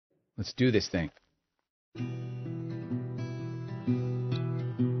Let's do this thing.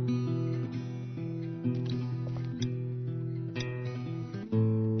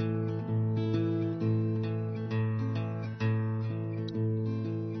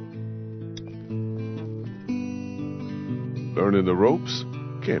 Learning the ropes?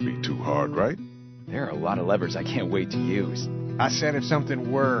 Can't be too hard, right? There are a lot of levers I can't wait to use. I said if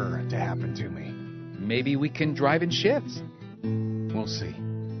something were to happen to me. Maybe we can drive in shifts. We'll see.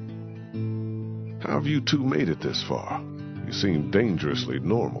 How have you two made it this far? You seem dangerously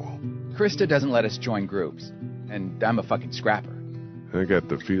normal. Krista doesn't let us join groups, and I'm a fucking scrapper. I got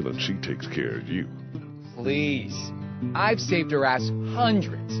the feeling she takes care of you. Please. I've saved her ass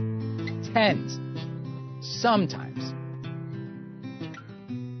hundreds. Tens. Sometimes.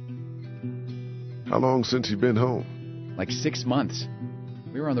 How long since you been home? Like 6 months.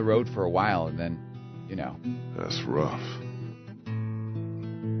 We were on the road for a while, and then, you know. That's rough.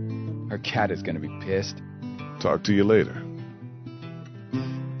 Her cat is gonna be pissed. Talk to you later.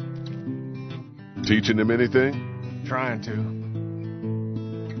 Teaching him anything? Trying to.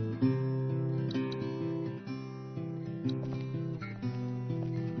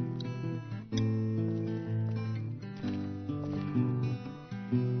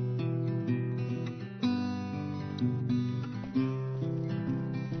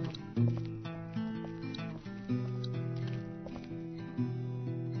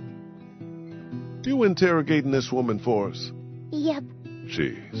 You interrogating this woman for us? Yep.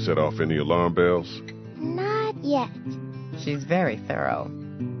 She set off any alarm bells? Not yet. She's very thorough.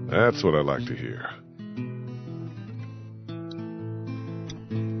 That's what I like to hear.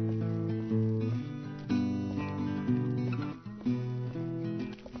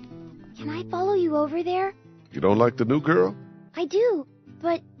 Can I follow you over there? You don't like the new girl? I do,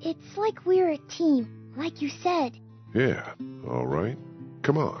 but it's like we're a team, like you said. Yeah, all right.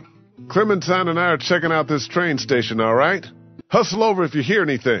 Come on. Clementine and I are checking out this train station, all right? Hustle over if you hear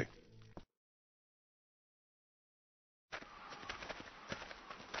anything.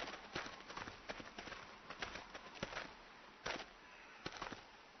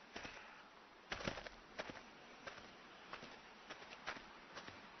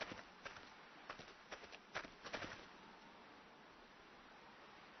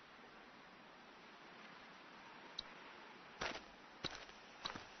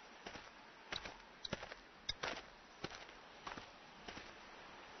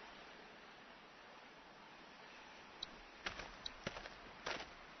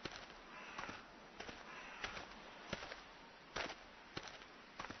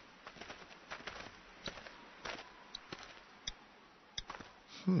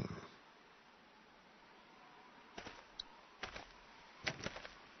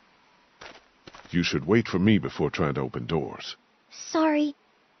 You should wait for me before trying to open doors. Sorry.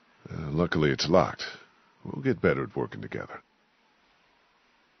 Luckily, it's locked. We'll get better at working together.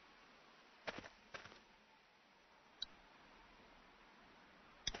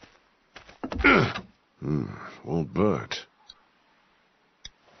 Won't budge.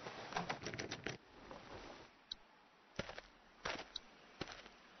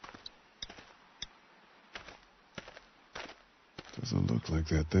 Doesn't look like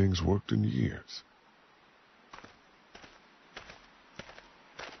that thing's worked in years.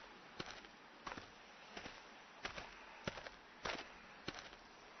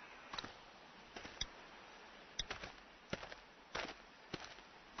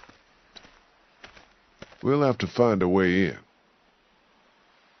 We'll have to find a way in.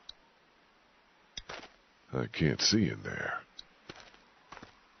 I can't see in there.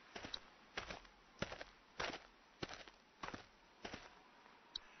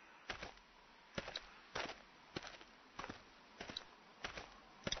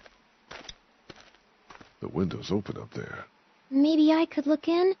 The window's open up there. Maybe I could look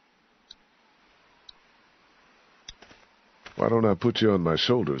in? Why don't I put you on my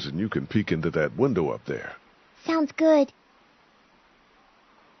shoulders and you can peek into that window up there? Sounds good.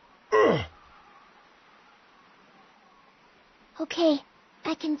 Ugh. Okay,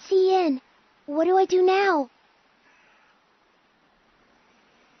 I can see in. What do I do now?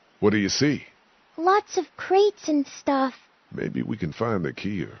 What do you see? Lots of crates and stuff. Maybe we can find the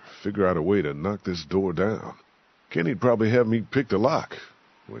key or figure out a way to knock this door down. Kenny'd probably have me pick the lock,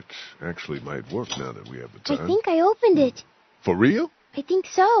 which actually might work now that we have the time. I think I opened it. For real? I think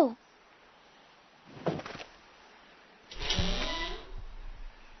so.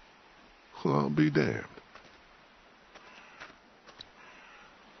 Well, I'll be damned.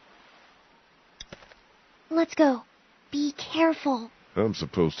 Let's go. Be careful. I'm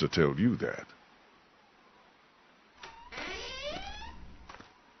supposed to tell you that.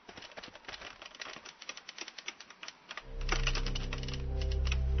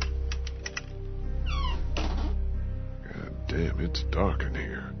 It's dark in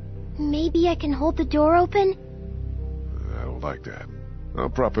here. Maybe I can hold the door open? I don't like that. I'll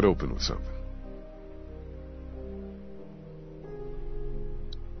prop it open with something.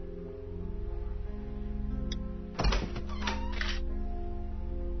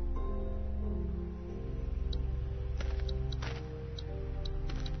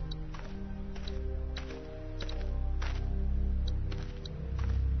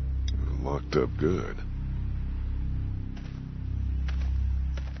 Locked up good.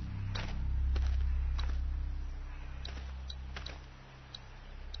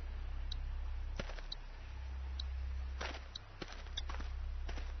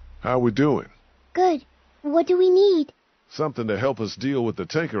 How we doing? Good. What do we need? Something to help us deal with the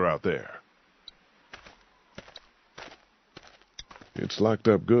tanker out there. It's locked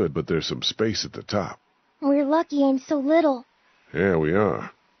up good, but there's some space at the top. We're lucky I'm so little. Yeah, we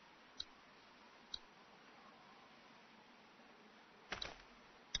are.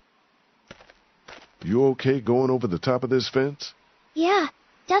 You okay going over the top of this fence? Yeah,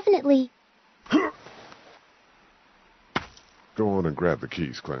 definitely. Go on and grab the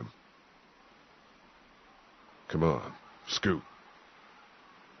keys, Clem. Come on, scoot.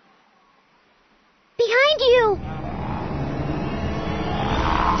 Behind you!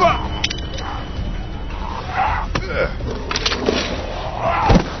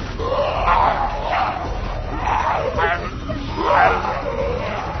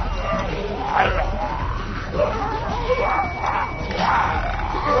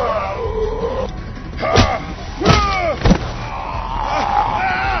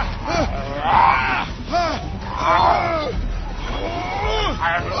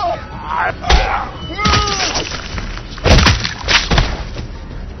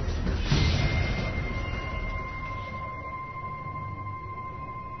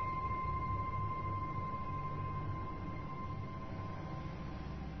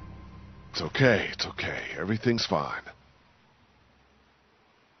 It's okay. Everything's fine.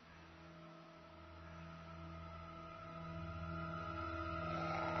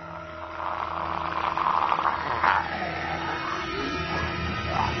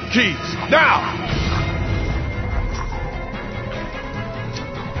 Keys, now!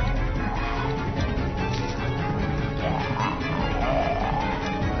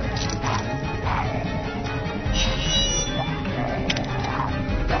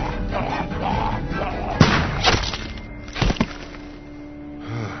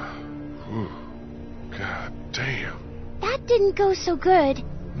 God damn. That didn't go so good.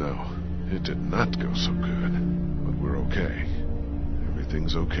 No, it did not go so good. But we're okay.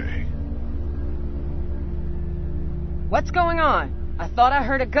 Everything's okay. What's going on? I thought I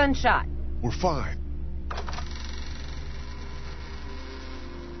heard a gunshot. We're fine.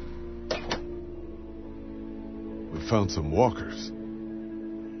 We found some walkers.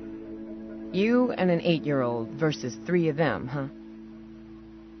 You and an 8-year-old versus 3 of them, huh?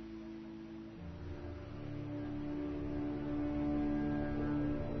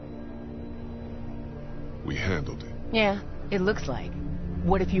 We handled it. Yeah, it looks like.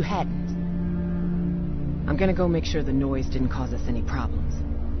 What if you hadn't? I'm gonna go make sure the noise didn't cause us any problems.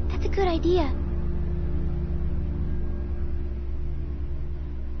 That's a good idea.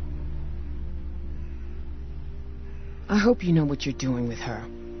 I hope you know what you're doing with her.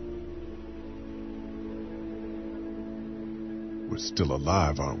 We're still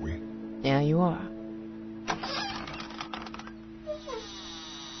alive, aren't we? Yeah, you are.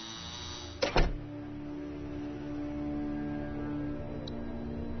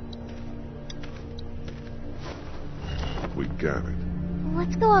 We got it.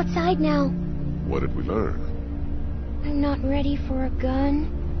 Let's go outside now. What did we learn? I'm not ready for a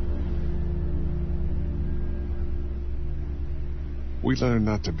gun. We learned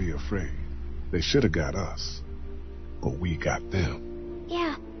not to be afraid. They should have got us. But we got them.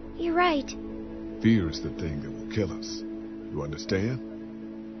 Yeah, you're right. Fear is the thing that will kill us. You understand?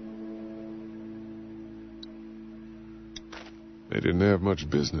 They didn't have much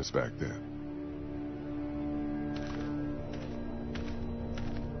business back then.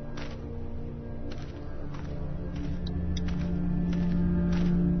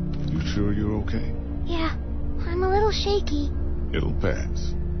 You sure you're okay? Yeah, I'm a little shaky. It'll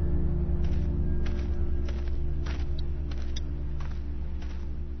pass.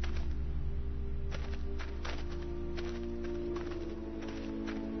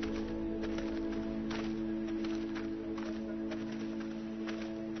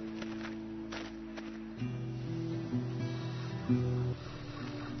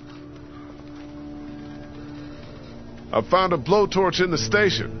 I found a blowtorch in the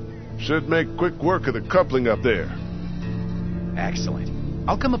station. Should make quick work of the coupling up there. Excellent.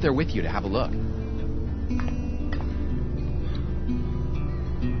 I'll come up there with you to have a look.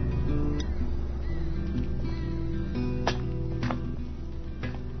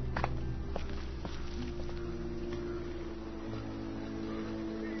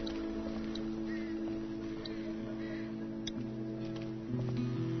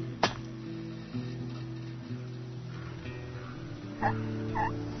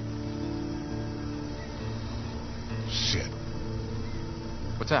 Shit.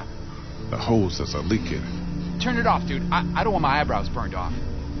 What's up? The hose has a leak in it. Turn it off, dude. I don't want my eyebrows burned off.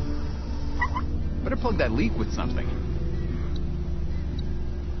 Better plug that leak with something.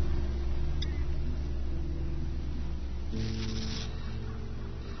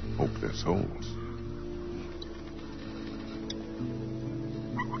 Hope there's holes.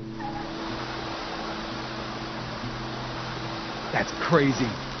 That's crazy.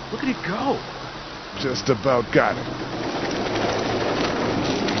 Look at it go. Just about got it.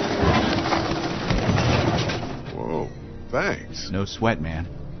 Whoa, thanks. No sweat, man.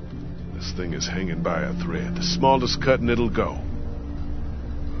 This thing is hanging by a thread. The smallest cut and it'll go.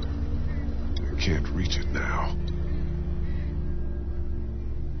 I can't reach it now.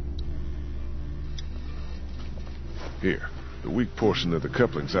 Here, the weak portion of the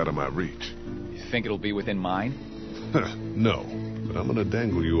coupling's out of my reach. You think it'll be within mine? No, but I'm gonna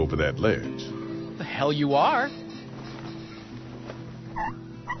dangle you over that ledge. The hell you are?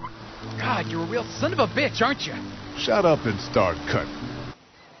 God, you're a real son of a bitch, aren't you? Shut up and start cutting.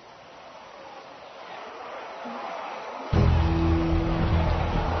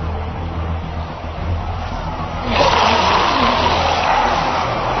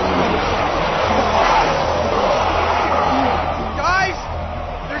 Guys!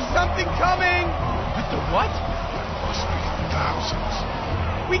 There's something coming! What? Must be thousands.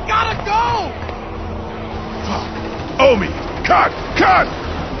 We gotta go! Fuck. Omi! Cut! Cut!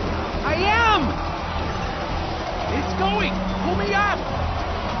 I am! It's going! Pull me up!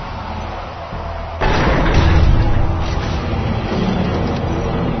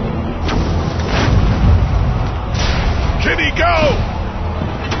 Kitty, go!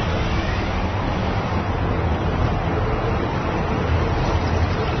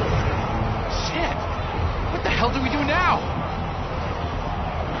 Shit! What the hell do we do now?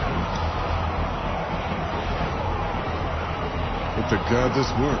 Hope to God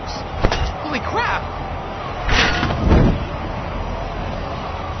this works. Holy crap!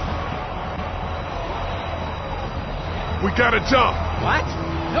 We gotta jump! What?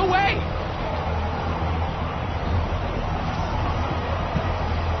 No way!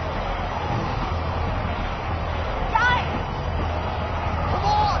 Guys! Come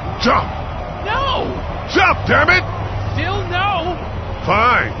on! Jump! No! Jump, damn it! Still no!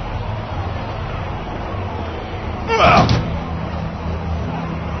 Fine. Ugh.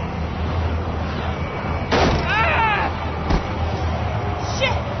 Ah!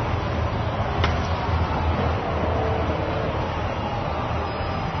 Shit!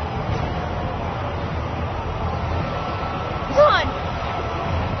 Run!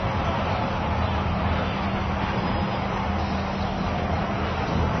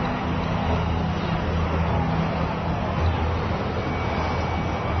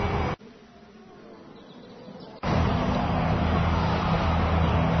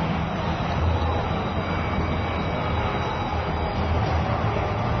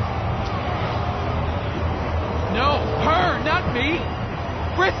 No! Her, not me!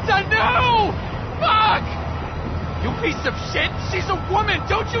 Krista, no! Fuck! You piece of shit! She's a woman!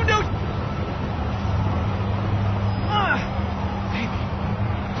 Don't you know? Baby.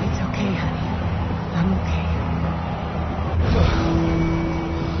 It's okay, honey. I'm okay.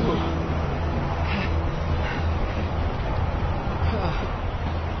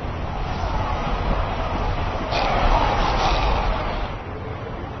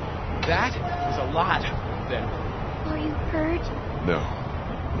 That was a lot, then. Are you hurt? No,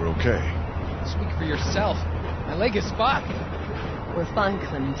 we're okay. Speak for yourself. My leg is fucked. We're fine,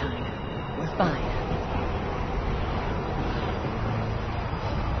 Clementine. We're fine.